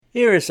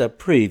Here is a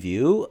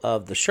preview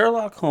of the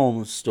Sherlock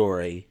Holmes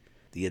story,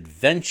 The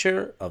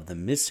Adventure of the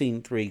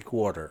Missing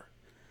Three-Quarter.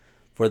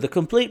 For the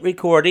complete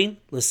recording,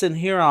 listen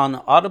here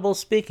on Audible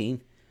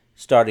Speaking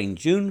starting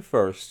June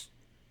 1st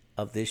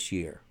of this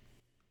year.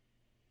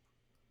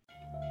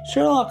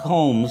 Sherlock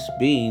Holmes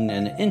being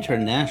an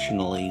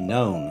internationally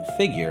known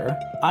figure,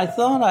 I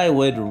thought I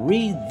would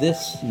read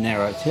this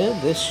narrative,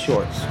 this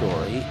short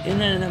story,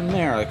 in an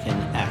American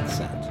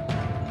accent.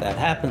 That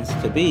happens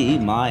to be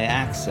my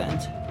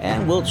accent,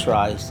 and we'll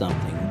try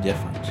something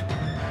different.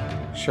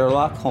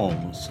 Sherlock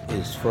Holmes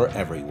is for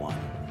everyone.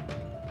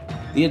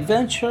 The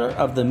Adventure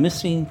of the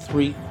Missing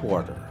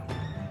Three-Quarter.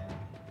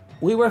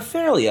 We were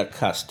fairly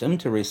accustomed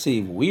to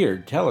receive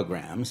weird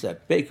telegrams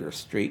at Baker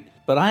Street,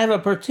 but I have a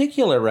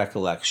particular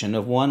recollection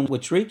of one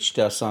which reached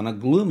us on a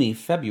gloomy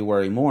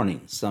February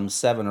morning some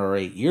 7 or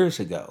 8 years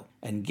ago,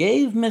 and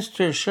gave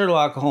Mr.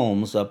 Sherlock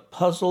Holmes a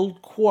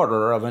puzzled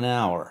quarter of an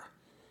hour.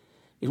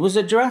 It was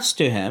addressed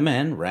to him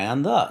and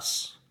ran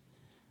thus: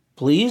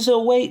 "Please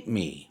await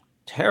me.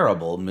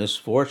 Terrible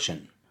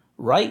misfortune.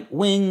 Right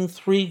wing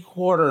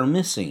 3/4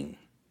 missing.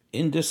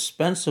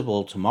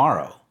 Indispensable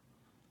tomorrow.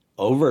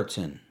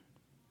 Overton."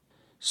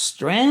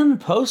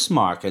 "Strand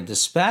postmark and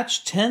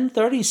dispatch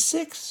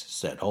 10:36,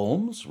 said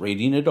Holmes,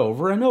 reading it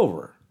over and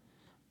over.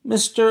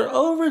 Mr.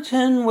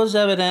 Overton was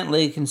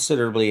evidently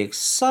considerably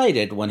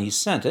excited when he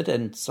sent it,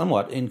 and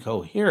somewhat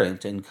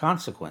incoherent in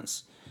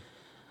consequence.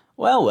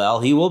 Well,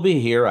 he will be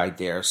here, I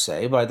dare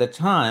say, by the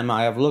time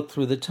I have looked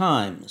through the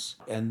Times,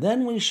 and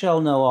then we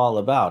shall know all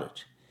about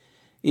it.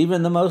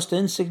 Even the most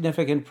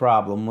insignificant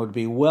problem would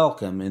be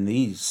welcome in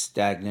these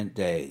stagnant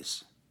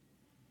days."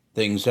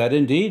 Things had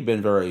indeed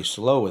been very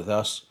slow with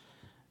us,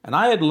 and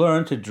I had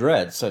learned to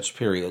dread such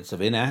periods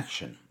of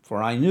inaction,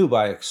 for I knew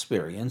by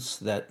experience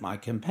that my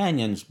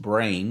companion's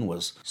brain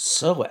was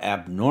so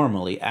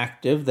abnormally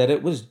active that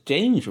it was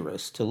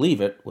dangerous to leave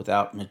it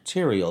without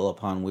material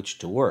upon which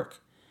to work.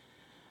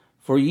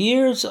 For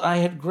years I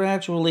had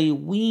gradually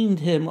weaned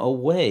him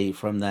away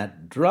from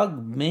that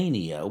drug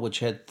mania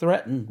which had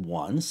threatened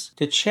once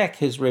to check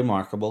his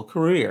remarkable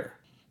career.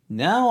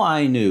 Now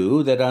I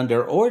knew that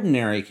under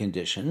ordinary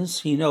conditions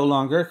he no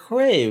longer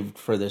craved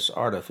for this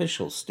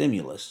artificial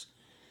stimulus.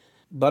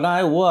 But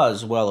I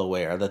was well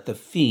aware that the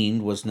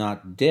fiend was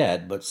not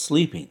dead but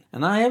sleeping,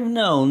 and I have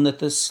known that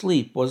the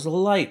sleep was a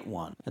light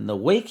one, and the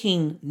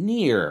waking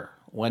near,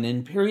 when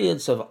in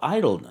periods of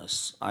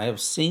idleness I have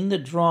seen the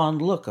drawn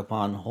look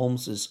upon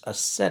Holmes's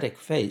ascetic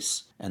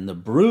face and the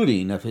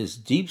brooding of his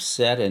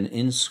deep-set and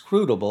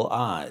inscrutable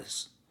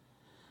eyes.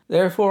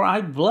 Therefore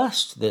I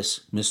blessed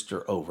this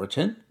Mr.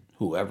 Overton,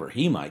 whoever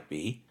he might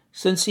be,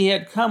 since he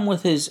had come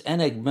with his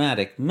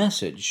enigmatic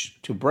message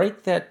to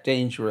break that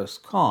dangerous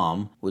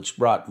calm which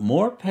brought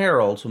more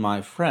peril to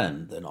my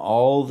friend than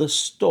all the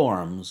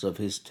storms of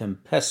his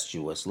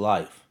tempestuous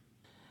life.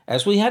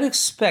 As we had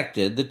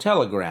expected, the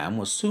telegram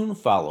was soon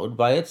followed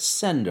by its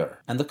sender,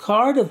 and the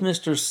card of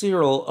Mr.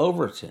 Cyril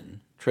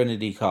Overton,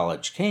 Trinity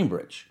College,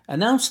 Cambridge,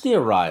 announced the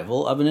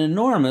arrival of an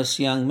enormous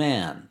young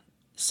man,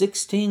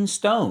 16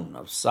 stone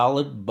of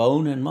solid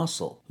bone and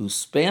muscle, who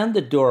spanned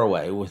the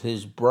doorway with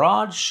his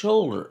broad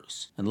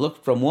shoulders and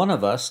looked from one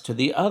of us to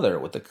the other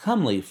with a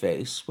comely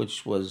face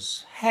which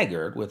was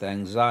haggard with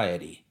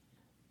anxiety.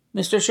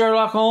 "Mr.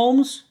 Sherlock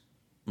Holmes?"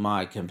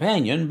 My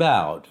companion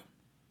bowed.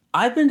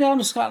 "I've been down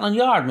to Scotland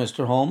Yard,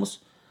 Mr. Holmes.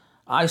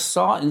 I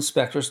saw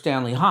Inspector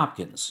Stanley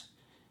Hopkins.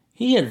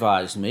 He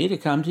advised me to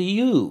come to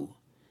you.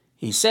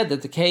 He said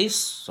that the case,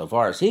 so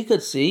far as he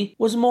could see,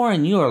 was more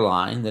in your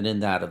line than in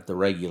that of the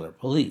regular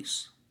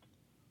police."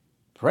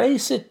 "Pray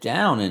sit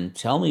down and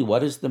tell me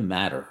what is the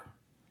matter."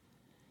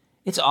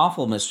 "It's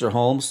awful, Mr.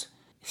 Holmes.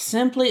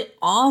 Simply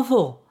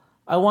awful.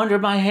 I wonder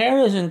my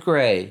hair isn't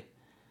gray.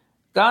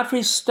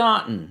 Godfrey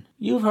Staunton.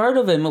 You've heard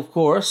of him, of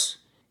course.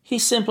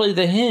 He's simply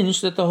the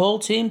hinge that the whole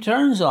team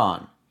turns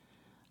on.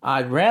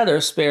 I'd rather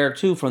spare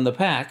 2 from the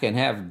pack and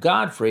have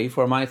Godfrey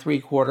for my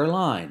 3/4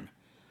 line.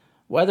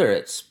 Whether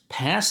it's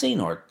passing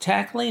or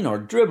tackling or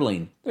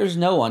dribbling, there's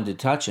no one to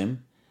touch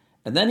him.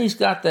 And then he's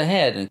got the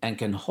head and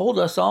can hold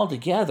us all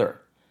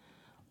together.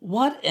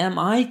 What am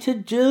I to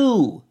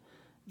do?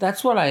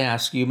 That's what I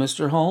ask you,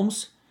 Mr.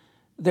 Holmes.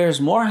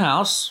 There's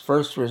Morehouse,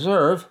 first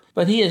reserve,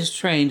 but he is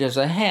trained as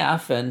a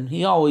half, and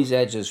he always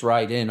edges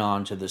right in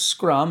onto the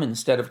scrum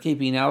instead of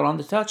keeping out on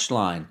the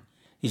touchline.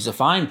 He's a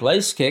fine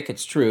place kick,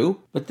 it's true,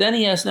 but then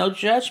he has no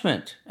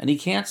judgment, and he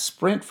can't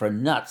sprint for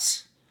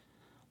nuts.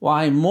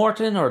 Why,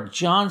 Morton or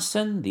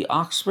Johnson, the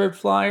Oxford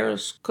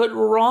Flyers, could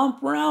romp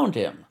round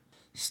him.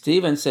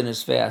 Stevenson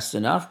is fast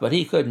enough, but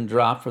he couldn't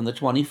drop from the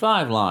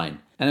 25 line,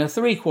 and a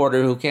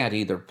 3/4 who can't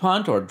either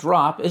punt or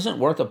drop isn't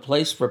worth a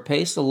place for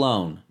pace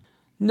alone.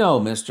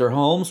 No, Mr.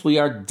 Holmes, we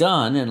are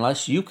done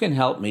unless you can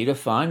help me to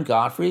find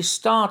Godfrey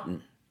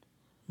Staunton."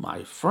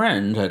 My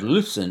friend had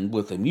listened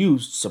with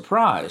amused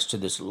surprise to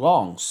this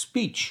long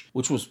speech,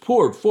 which was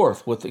poured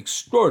forth with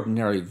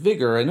extraordinary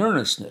vigor and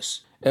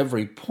earnestness,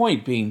 every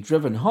point being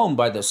driven home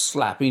by the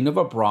slapping of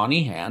a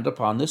brawny hand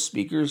upon the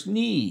speaker's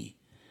knee.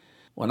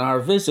 When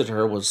our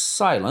visitor was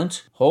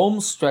silent,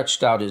 Holmes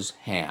stretched out his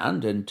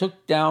hand and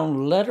took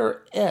down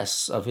letter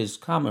S of his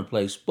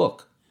commonplace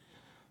book.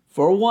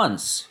 For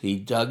once, he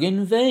dug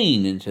in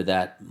vain into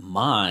that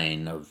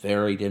mine of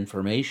varied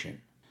information.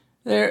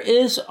 "There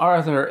is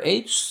Arthur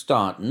H.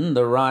 Staunton,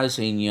 the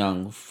rising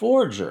young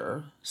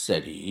forger,"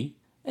 said he,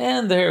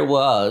 "and there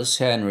was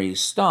Henry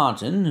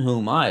Staunton,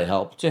 whom I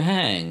helped to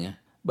hang.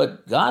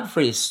 But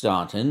Godfrey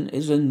Staunton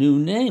is a new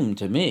name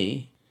to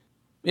me."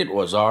 It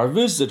was our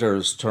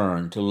visitor's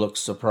turn to look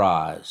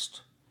surprised.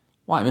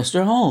 "Why,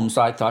 Mr. Holmes,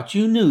 I thought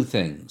you knew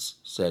things,"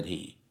 said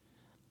he.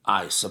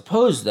 "I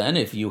suppose, then,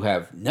 if you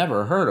have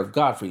never heard of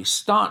Godfrey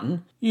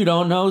Staunton, you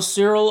don't know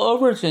Cyril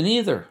Overton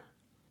either."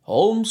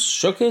 Holmes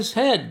shook his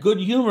head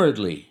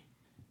good-humoredly.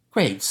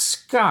 "Great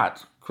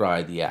Scott!"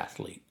 cried the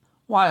athlete.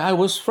 "Why, I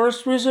was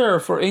first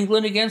reserve for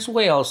England against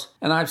Wales,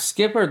 and I've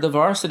skippered the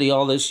varsity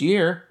all this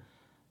year.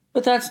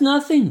 But that's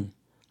nothing.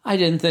 I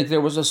didn't think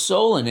there was a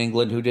soul in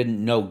England who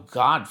didn't know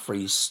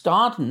Godfrey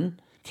Staunton.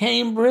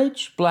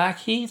 Cambridge,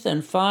 Blackheath,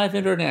 and 5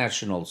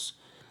 internationals.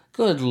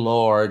 Good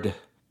Lord!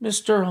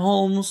 Mr.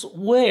 Holmes,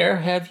 where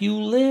have you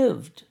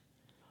lived?"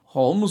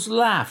 Holmes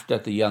laughed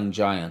at the young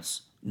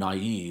giant's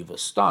naive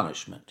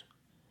astonishment.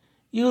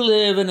 "You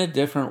live in a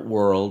different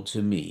world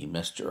to me,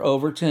 Mr.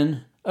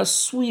 Overton, a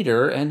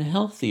sweeter and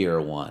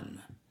healthier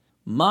one.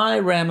 My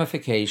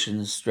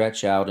ramifications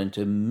stretch out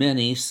into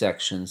many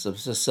sections of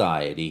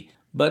society,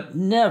 but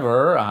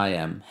never, I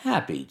am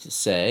happy to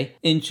say,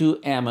 into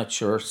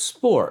amateur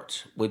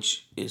sport,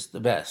 which is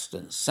the best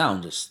and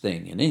soundest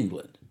thing in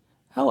England.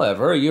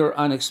 However, your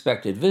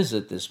unexpected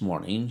visit this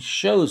morning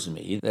shows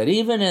me that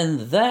even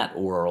in that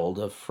world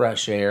of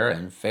fresh air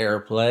and fair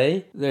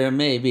play, there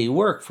may be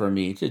work for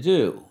me to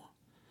do.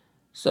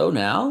 So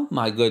now,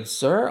 my good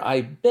sir, I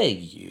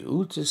beg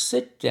you to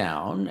sit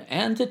down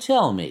and to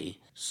tell me,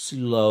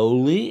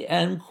 slowly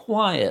and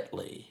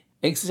quietly,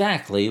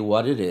 exactly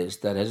what it is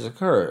that has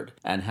occurred,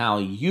 and how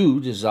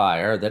you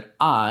desire that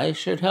I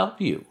should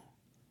help you."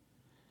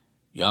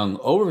 Young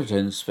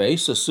Overton's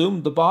face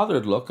assumed the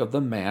bothered look of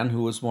the man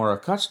who was more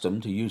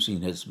accustomed to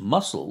using his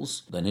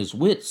muscles than his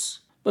wits,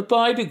 but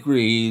by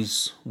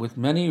degrees, with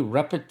many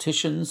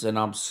repetitions and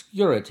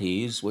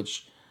obscurities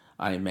which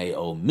I may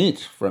omit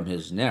from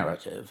his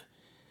narrative,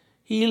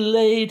 he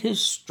laid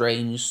his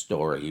strange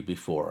story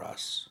before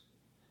us.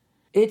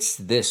 "It's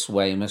this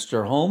way,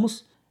 Mr.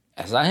 Holmes.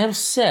 As I have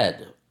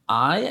said,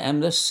 I am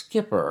the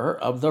skipper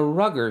of the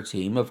rugger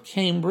team of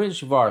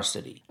Cambridge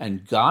varsity,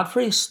 and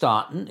Godfrey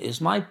Staunton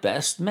is my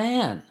best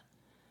man.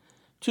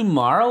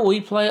 Tomorrow we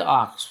play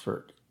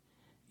Oxford.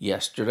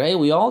 Yesterday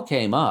we all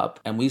came up,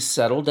 and we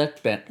settled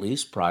at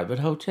Bentley's private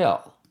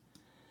hotel.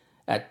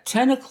 At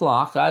 10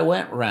 o'clock I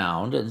went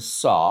round and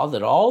saw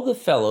that all the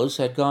fellows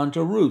had gone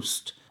to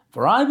roost,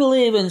 for I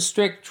believe in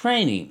strict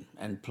training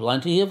and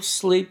plenty of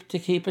sleep to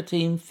keep a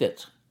team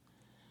fit.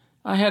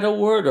 I had a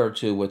word or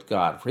two with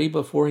Godfrey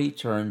before he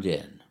turned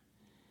in.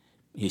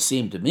 He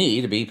seemed to me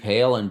to be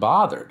pale and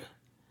bothered.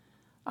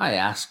 I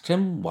asked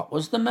him what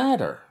was the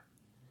matter.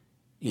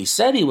 He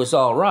said he was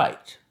all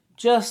right,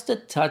 just a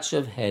touch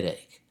of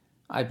headache.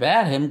 I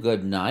bade him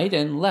good night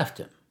and left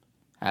him.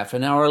 Half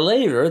an hour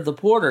later, the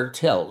porter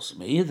tells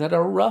me that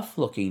a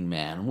rough-looking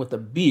man with a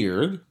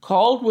beard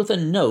called with a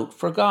note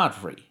for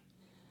Godfrey.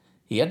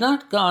 He had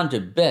not gone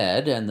to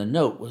bed, and the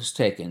note was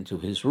taken to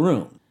his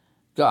room.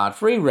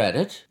 Godfrey read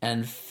it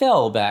and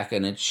fell back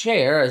in a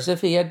chair as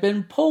if he had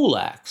been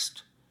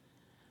poleaxed.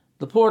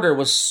 The porter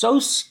was so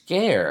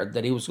scared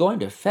that he was going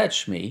to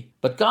fetch me,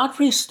 but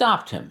Godfrey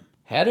stopped him,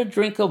 had a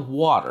drink of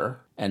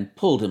water, and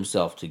pulled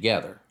himself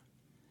together.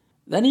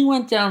 Then he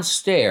went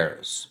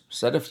downstairs,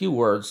 said a few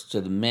words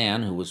to the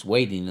man who was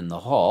waiting in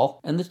the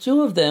hall, and the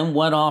two of them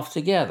went off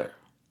together.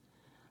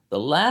 The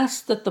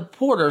last that the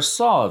porter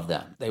saw of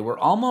them, they were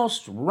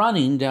almost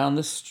running down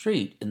the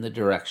street in the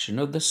direction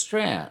of the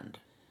Strand.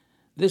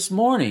 This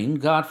morning,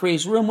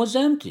 Godfrey's room was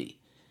empty.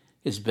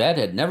 His bed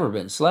had never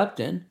been slept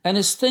in, and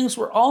his things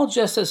were all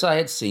just as I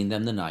had seen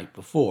them the night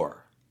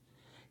before.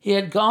 He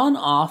had gone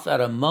off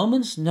at a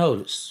moment's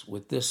notice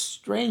with this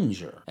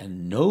stranger,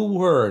 and no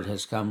word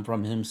has come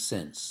from him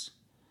since.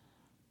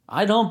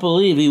 I don't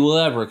believe he will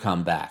ever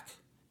come back.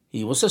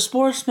 He was a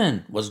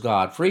sportsman, was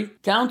Godfrey,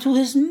 down to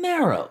his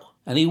marrow,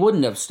 and he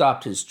wouldn't have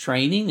stopped his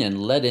training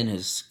and let in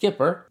his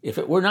skipper if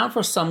it were not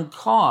for some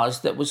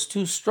cause that was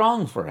too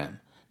strong for him.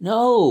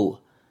 No,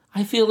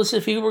 I feel as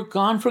if he were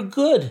gone for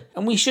good,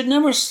 and we should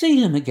never see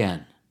him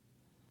again."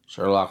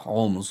 Sherlock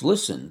Holmes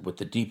listened with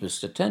the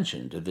deepest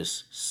attention to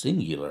this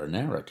singular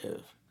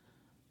narrative.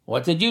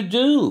 "What did you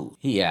do?"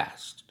 he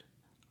asked.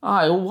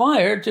 "I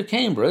wired to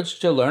Cambridge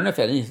to learn if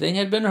anything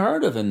had been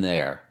heard of him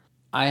there.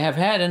 I have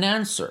had an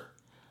answer.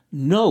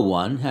 No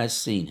one has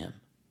seen him."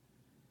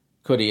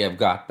 "Could he have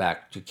got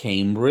back to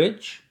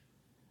Cambridge?"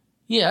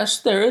 "Yes,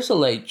 there is a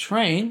late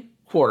train,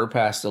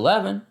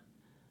 11:15.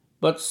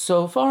 But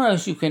so far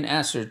as you can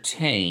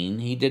ascertain,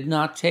 he did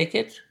not take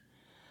it?"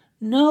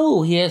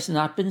 "No, he has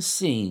not been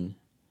seen."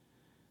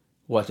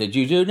 "What did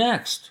you do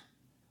next?"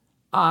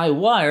 "I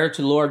wired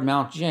to Lord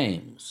Mount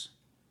James."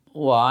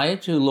 Why,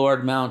 to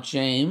Lord Mount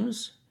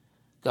James?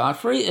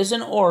 Godfrey is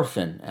an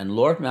orphan, and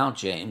Lord Mount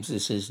James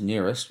is his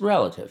nearest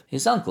relative,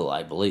 his uncle,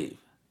 I believe.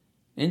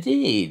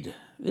 Indeed,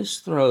 this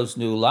throws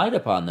new light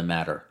upon the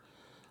matter.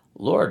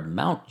 Lord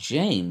Mount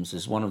James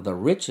is one of the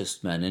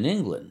richest men in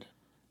England.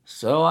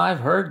 So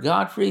I've heard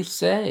Godfrey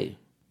say.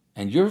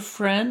 And your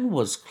friend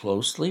was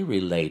closely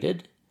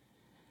related?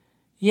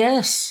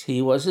 Yes,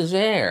 he was his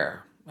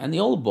heir, and the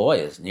old boy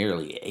is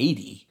nearly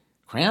 80,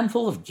 crammed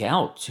full of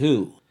gout,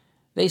 too.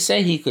 They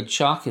say he could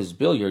chalk his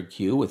billiard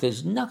cue with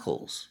his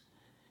knuckles.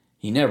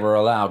 He never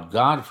allowed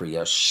Godfrey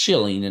a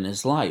shilling in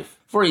his life,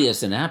 for he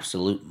is an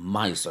absolute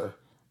miser,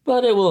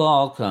 but it will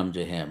all come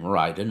to him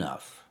right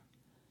enough.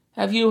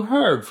 Have you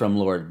heard from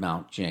Lord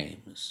Mount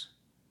James?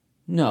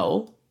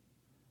 No.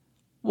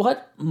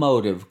 What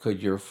motive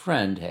could your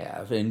friend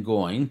have in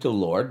going to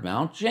Lord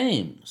Mount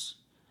James?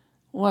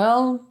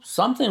 Well,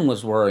 something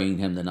was worrying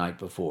him the night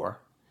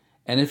before,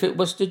 and if it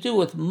was to do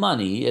with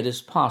money, it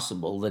is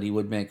possible that he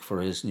would make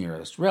for his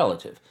nearest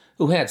relative,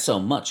 who had so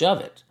much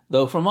of it,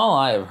 though from all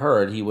I have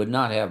heard he would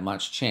not have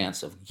much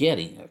chance of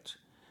getting it.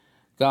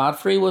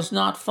 Godfrey was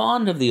not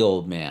fond of the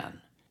old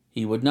man.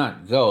 He would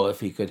not go if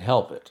he could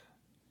help it.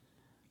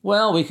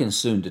 Well, we can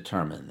soon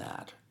determine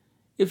that.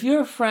 If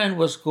your friend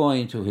was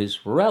going to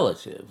his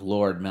relative,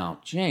 Lord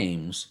Mount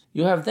James,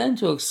 you have then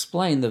to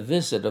explain the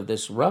visit of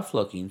this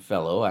rough-looking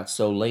fellow at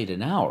so late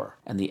an hour,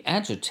 and the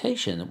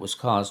agitation that was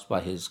caused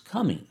by his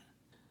coming.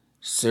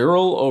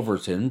 Cyril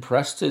Overton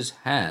pressed his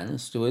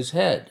hands to his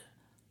head.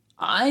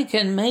 I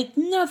can make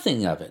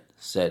nothing of it,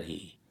 said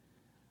he.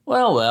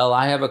 Well,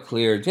 I have a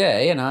clear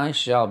day, and I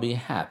shall be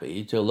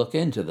happy to look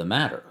into the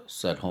matter,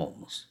 said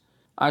Holmes.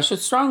 I should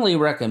strongly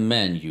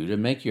recommend you to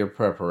make your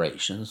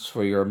preparations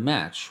for your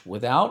match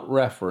without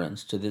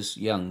reference to this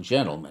young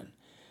gentleman.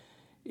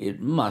 It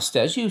must,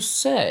 as you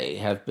say,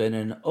 have been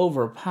an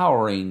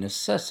overpowering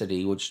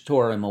necessity which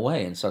tore him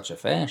away in such a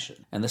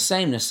fashion, and the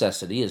same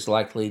necessity is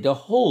likely to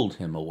hold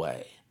him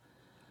away.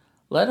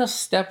 Let us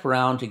step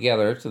round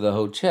together to the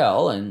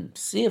hotel and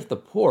see if the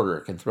porter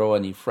can throw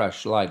any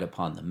fresh light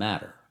upon the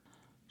matter.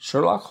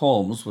 Sherlock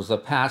Holmes was a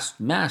past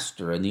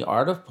master in the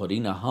art of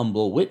putting a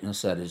humble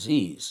witness at his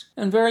ease,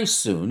 and very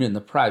soon, in the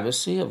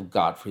privacy of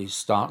Godfrey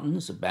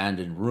Staunton's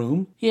abandoned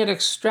room, he had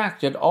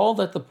extracted all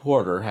that the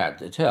porter had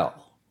to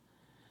tell.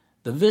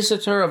 The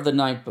visitor of the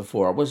night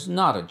before was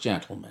not a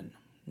gentleman,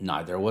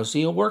 neither was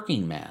he a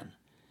working man.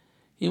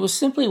 He was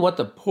simply what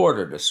the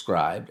porter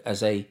described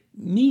as a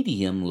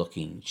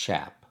medium-looking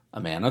chap, a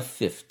man of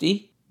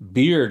 50,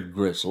 beard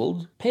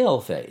grizzled,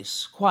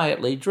 pale-face,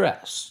 quietly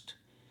dressed.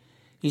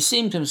 He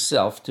seemed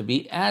himself to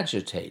be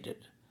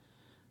agitated.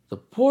 The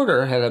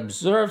porter had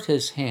observed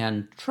his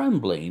hand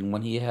trembling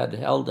when he had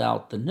held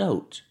out the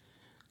note.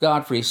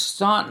 Godfrey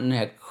Staunton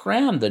had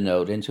crammed the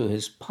note into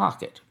his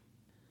pocket.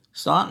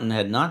 Staunton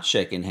had not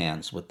shaken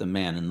hands with the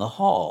man in the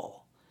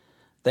hall.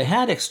 They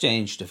had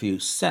exchanged a few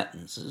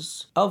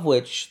sentences, of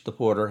which the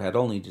porter had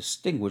only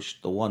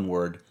distinguished the one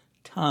word,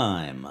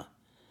 time.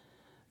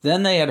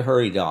 Then they had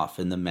hurried off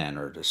in the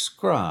manner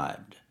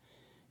described.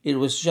 It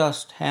was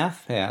just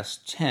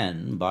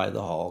 10:30 by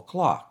the hall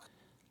clock.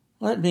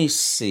 Let me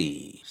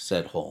see,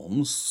 said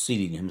Holmes,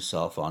 seating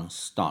himself on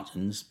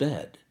Staunton's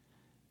bed.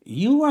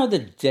 You are the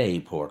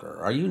day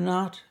porter, are you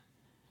not?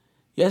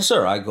 Yes,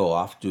 sir, I go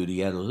off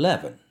duty at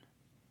 11.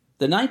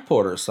 The night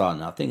porter saw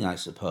nothing, I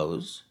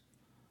suppose?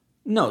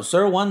 No,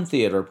 sir, one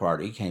theater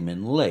party came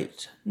in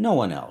late, no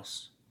one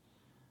else.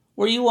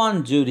 Were you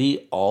on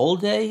duty all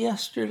day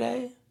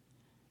yesterday?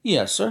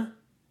 Yes, sir.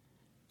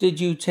 Did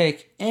you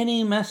take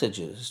any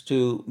messages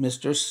to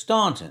Mr.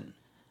 Staunton?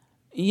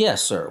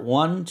 Yes, sir,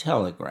 one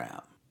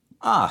telegram.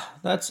 Ah,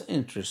 that's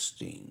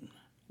interesting.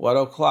 What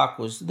o'clock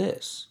was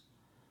this?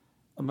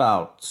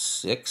 About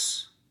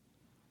 6.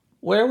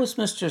 Where was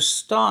Mr.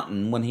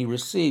 Staunton when he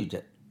received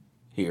it?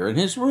 Here in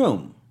his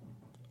room.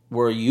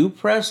 Were you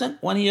present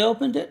when he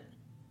opened it?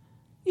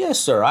 Yes,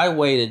 sir, I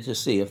waited to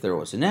see if there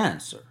was an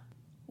answer.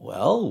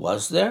 Well,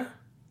 was there?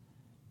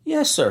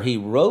 Yes, sir, he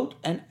wrote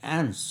an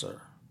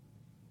answer.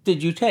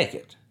 Did you take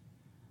it?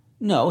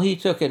 No, he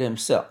took it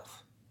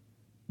himself.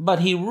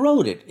 But he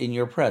wrote it in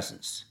your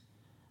presence.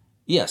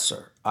 Yes,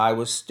 sir. I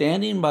was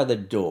standing by the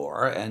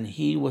door, and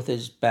he with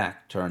his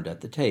back turned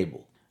at the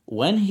table.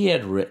 When he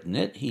had written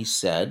it, he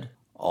said,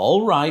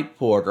 All right,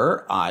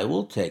 porter, I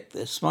will take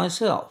this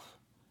myself.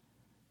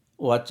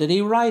 What did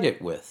he write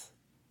it with?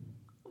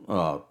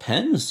 A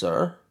pen,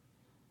 sir.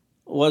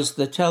 Was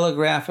the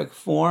telegraphic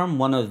form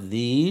one of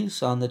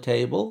these on the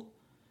table?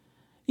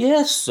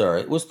 Yes, sir,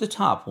 it was the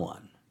top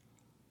one.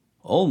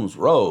 Holmes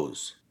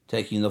rose.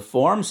 Taking the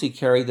forms, he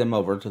carried them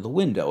over to the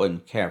window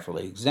and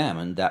carefully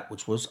examined that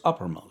which was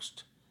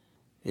uppermost.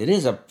 It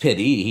is a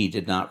pity he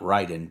did not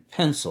write in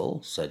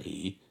pencil, said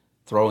he,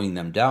 throwing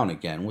them down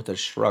again with a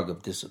shrug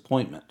of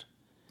disappointment.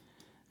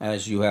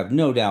 As you have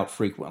no doubt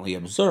frequently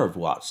observed,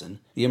 Watson,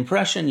 the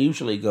impression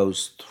usually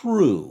goes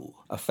through,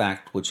 a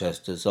fact which has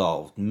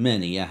dissolved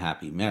many a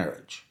happy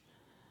marriage.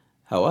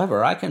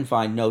 However, I can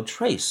find no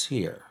trace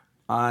here.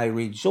 I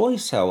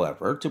rejoice,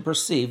 however, to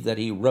perceive that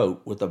he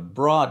wrote with a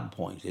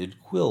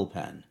broad-pointed quill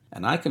pen,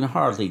 and I can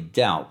hardly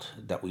doubt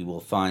that we will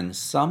find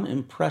some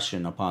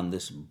impression upon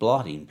this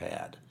blotting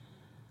pad.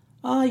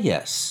 Ah,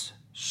 yes,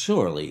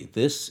 surely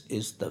this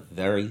is the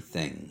very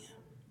thing.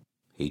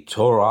 He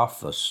tore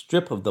off a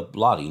strip of the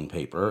blotting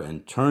paper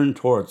and turned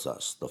towards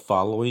us the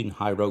following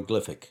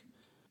hieroglyphic.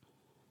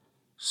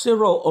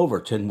 Cyril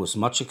Overton was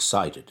much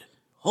excited.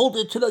 "Hold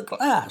it to the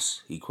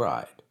glass," he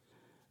cried.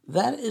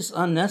 "That is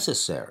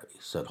unnecessary,"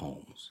 said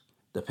Holmes.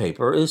 "The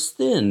paper is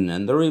thin,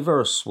 and the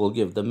reverse will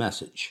give the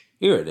message.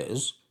 Here it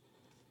is."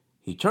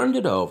 He turned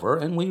it over,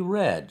 and we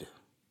read.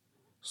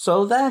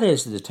 "So that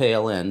is the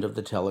tail end of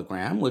the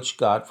telegram which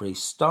Godfrey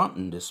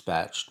Staunton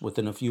dispatched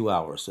within a few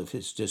hours of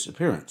his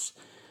disappearance.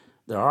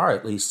 There are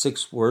at least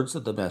 6 words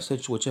of the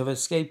message which have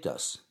escaped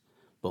us.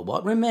 But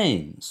what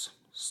remains,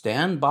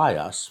 stand by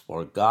us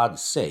for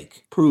God's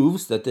sake,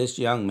 proves that this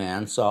young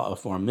man saw a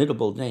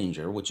formidable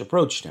danger which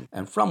approached him,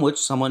 and from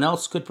which someone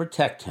else could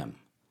protect him.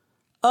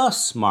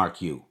 Us,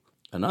 mark you.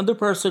 Another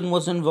person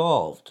was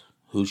involved.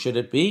 Who should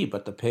it be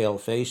but the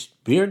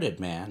pale-faced, bearded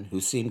man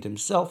who seemed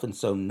himself in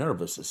so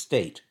nervous a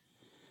state?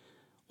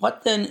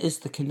 What then is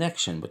the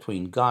connection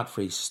between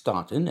Godfrey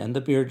Staunton and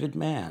the bearded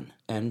man?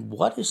 And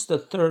what is the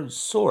third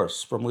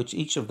source from which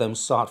each of them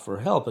sought for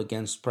help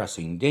against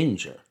pressing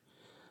danger?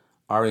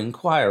 Our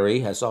inquiry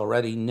has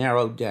already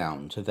narrowed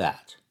down to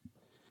that.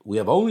 "We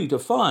have only to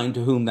find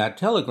to whom that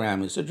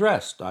telegram is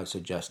addressed," I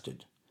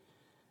suggested.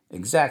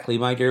 "Exactly,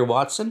 my dear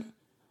Watson.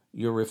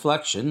 Your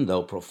reflection,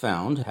 though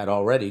profound, had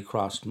already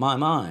crossed my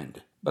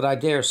mind. But I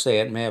dare say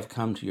it may have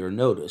come to your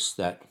notice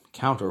that,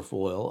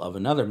 counterfoil of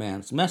another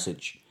man's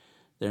message,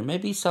 there may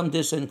be some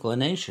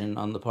disinclination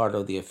on the part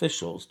of the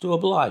officials to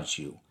oblige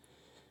you.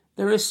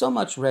 There is so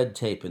much red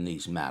tape in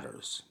these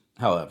matters.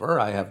 However,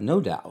 I have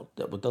no doubt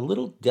that with a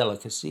little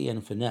delicacy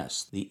and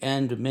finesse the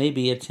end may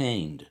be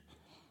attained.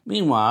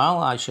 Meanwhile,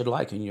 I should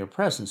like in your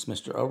presence,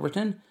 Mr.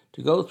 Overton,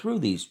 to go through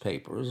these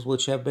papers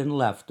which have been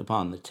left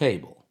upon the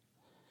table."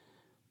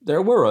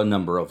 There were a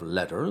number of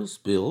letters,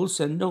 bills,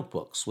 and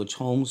notebooks which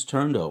Holmes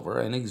turned over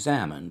and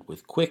examined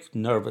with quick,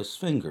 nervous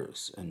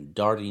fingers and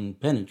darting,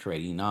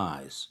 penetrating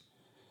eyes.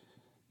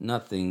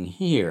 "Nothing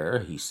here,"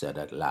 he said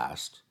at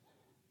last.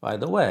 "By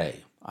the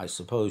way, I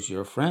suppose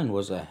your friend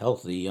was a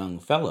healthy young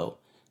fellow.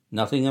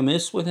 Nothing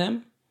amiss with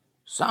him?"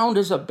 "Sound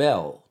as a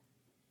bell."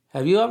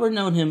 "Have you ever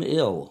known him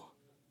ill?"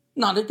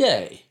 "Not a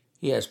day.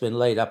 He has been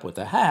laid up with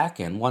a hack,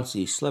 and once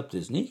he slipped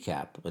his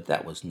kneecap, but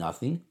that was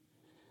nothing."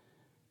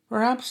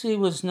 "Perhaps he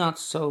was not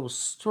so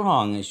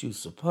strong as you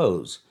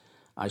suppose.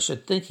 I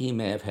should think he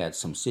may have had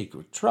some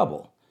secret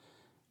trouble.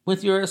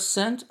 With your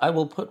assent, I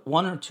will put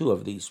 1 or 2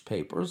 of these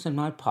papers in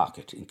my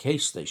pocket in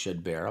case they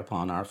should bear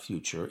upon our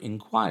future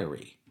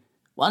inquiry."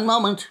 One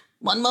moment,"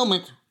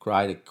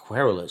 cried a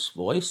querulous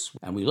voice,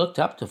 and we looked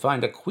up to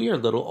find a queer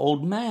little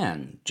old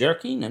man,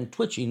 jerking and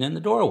twitching in the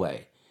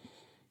doorway.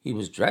 He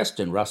was dressed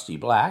in rusty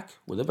black,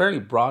 with a very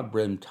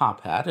broad-brimmed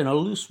top hat and a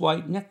loose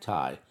white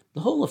necktie,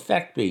 the whole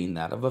effect being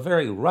that of a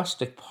very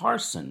rustic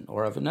parson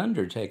or of an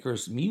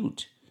undertaker's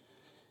mute.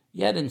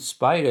 Yet, in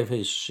spite of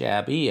his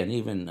shabby and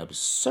even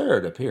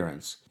absurd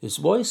appearance, his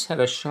voice had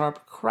a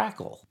sharp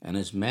crackle, and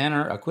his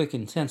manner a quick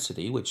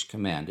intensity which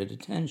commanded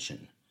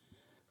attention.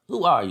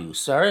 "Who are you,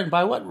 sir, and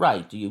by what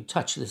right do you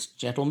touch this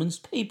gentleman's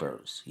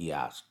papers?" he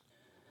asked.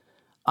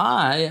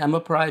 "I am a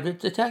private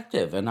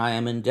detective, and I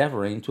am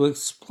endeavoring to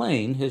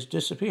explain his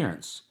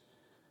disappearance."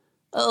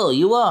 "Oh,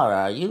 you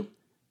are you?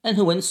 And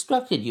who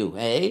instructed you,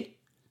 eh?"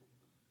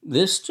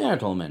 "This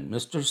gentleman,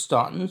 Mr.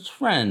 Staunton's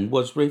friend,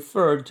 was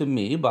referred to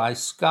me by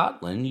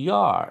Scotland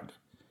Yard."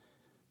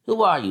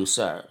 "Who are you,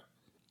 sir?"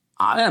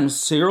 "I am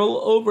Cyril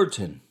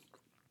Overton."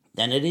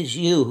 "Then it is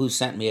you who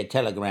sent me a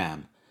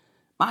telegram.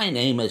 My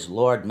name is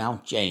Lord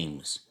Mount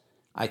James.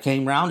 I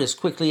came round as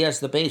quickly as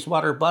the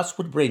Bayswater bus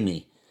would bring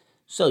me.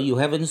 So you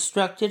have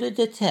instructed a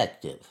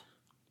detective?"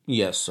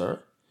 "Yes,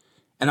 sir."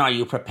 "And are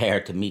you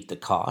prepared to meet the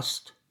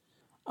cost?"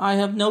 "I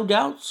have no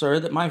doubt, sir,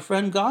 that my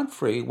friend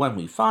Godfrey, when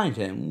we find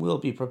him, will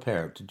be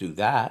prepared to do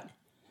that."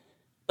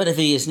 "But if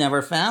he is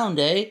never found,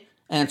 eh?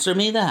 Answer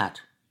me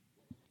that."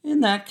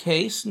 "In that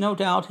case, no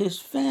doubt his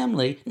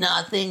family—"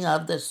 "Nothing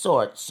of the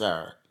sort,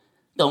 sir.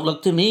 Don't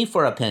look to me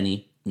for a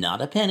penny.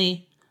 Not a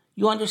penny.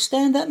 You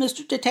understand that,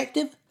 Mr.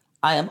 Detective?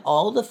 I am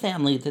all the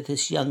family that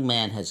this young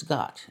man has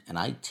got, and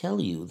I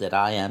tell you that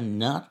I am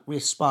not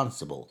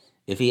responsible.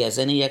 If he has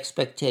any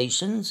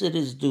expectations, it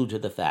is due to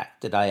the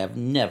fact that I have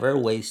never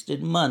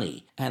wasted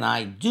money, and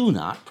I do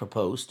not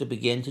propose to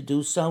begin to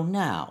do so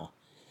now.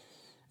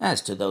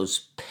 As to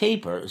those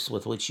papers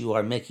with which you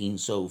are making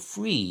so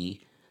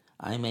free,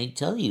 I may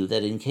tell you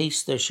that in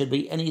case there should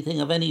be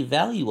anything of any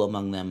value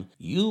among them,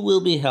 you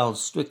will be held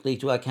strictly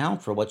to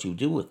account for what you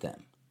do with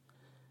them."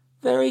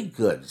 "Very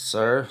good,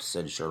 sir,"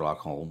 said Sherlock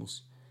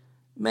Holmes.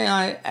 "May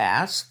I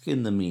ask,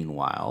 in the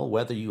meanwhile,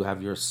 whether you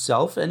have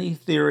yourself any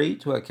theory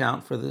to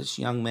account for this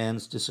young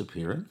man's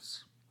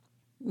disappearance?"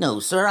 "No,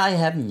 sir, I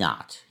have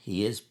not.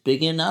 He is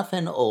big enough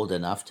and old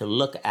enough to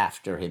look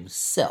after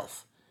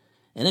himself.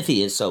 And if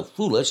he is so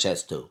foolish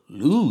as to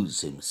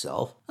lose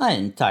himself, I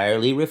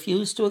entirely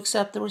refuse to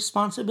accept the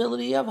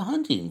responsibility of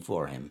hunting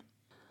for him."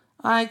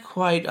 "I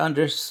quite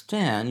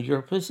understand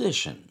your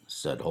position,"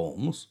 said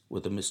Holmes,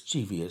 with a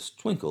mischievous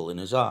twinkle in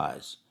his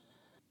eyes.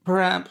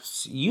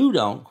 "Perhaps you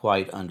don't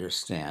quite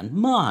understand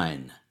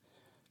mine.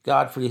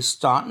 Godfrey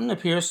Staunton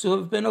appears to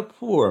have been a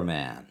poor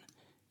man.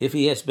 If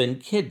he has been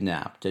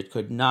kidnapped, it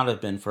could not have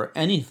been for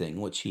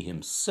anything which he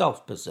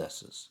himself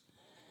possesses.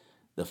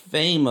 The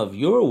fame of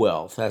your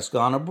wealth has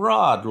gone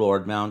abroad,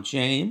 Lord Mount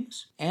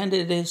James, and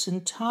it is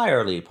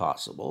entirely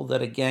possible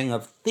that a gang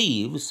of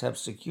thieves have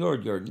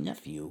secured your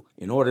nephew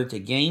in order to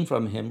gain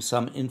from him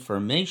some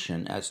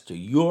information as to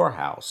your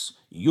house,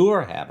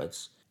 your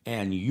habits,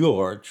 and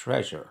your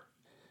treasure."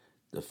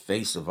 The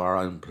face of our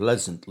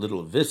unpleasant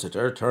little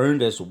visitor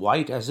turned as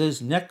white as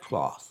his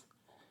neckcloth.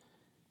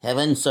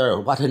 "Heavens, sir,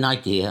 what an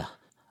idea!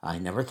 I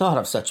never thought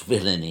of such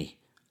villainy.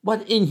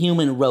 What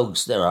inhuman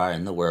rogues there are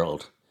in the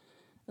world!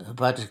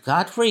 But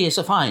Godfrey is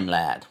a fine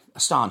lad, a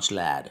staunch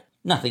lad.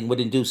 Nothing would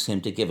induce him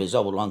to give his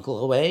old uncle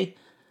away.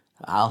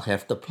 I'll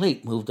have the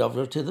plate moved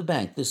over to the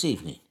bank this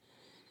evening.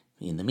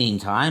 In the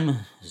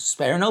meantime,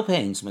 spare no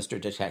pains, Mr.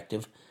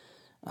 Detective.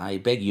 I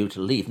beg you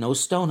to leave no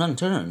stone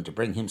unturned to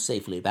bring him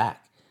safely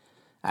back.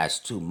 As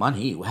to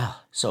money,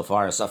 well, so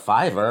far as a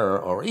fiver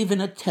or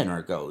even a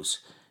tenner goes,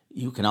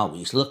 you can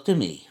always look to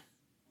me."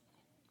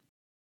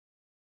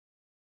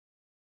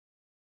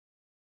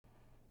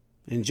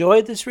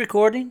 Enjoyed this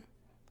recording?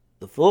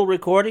 The full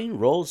recording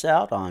rolls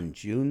out on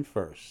June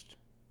 1st.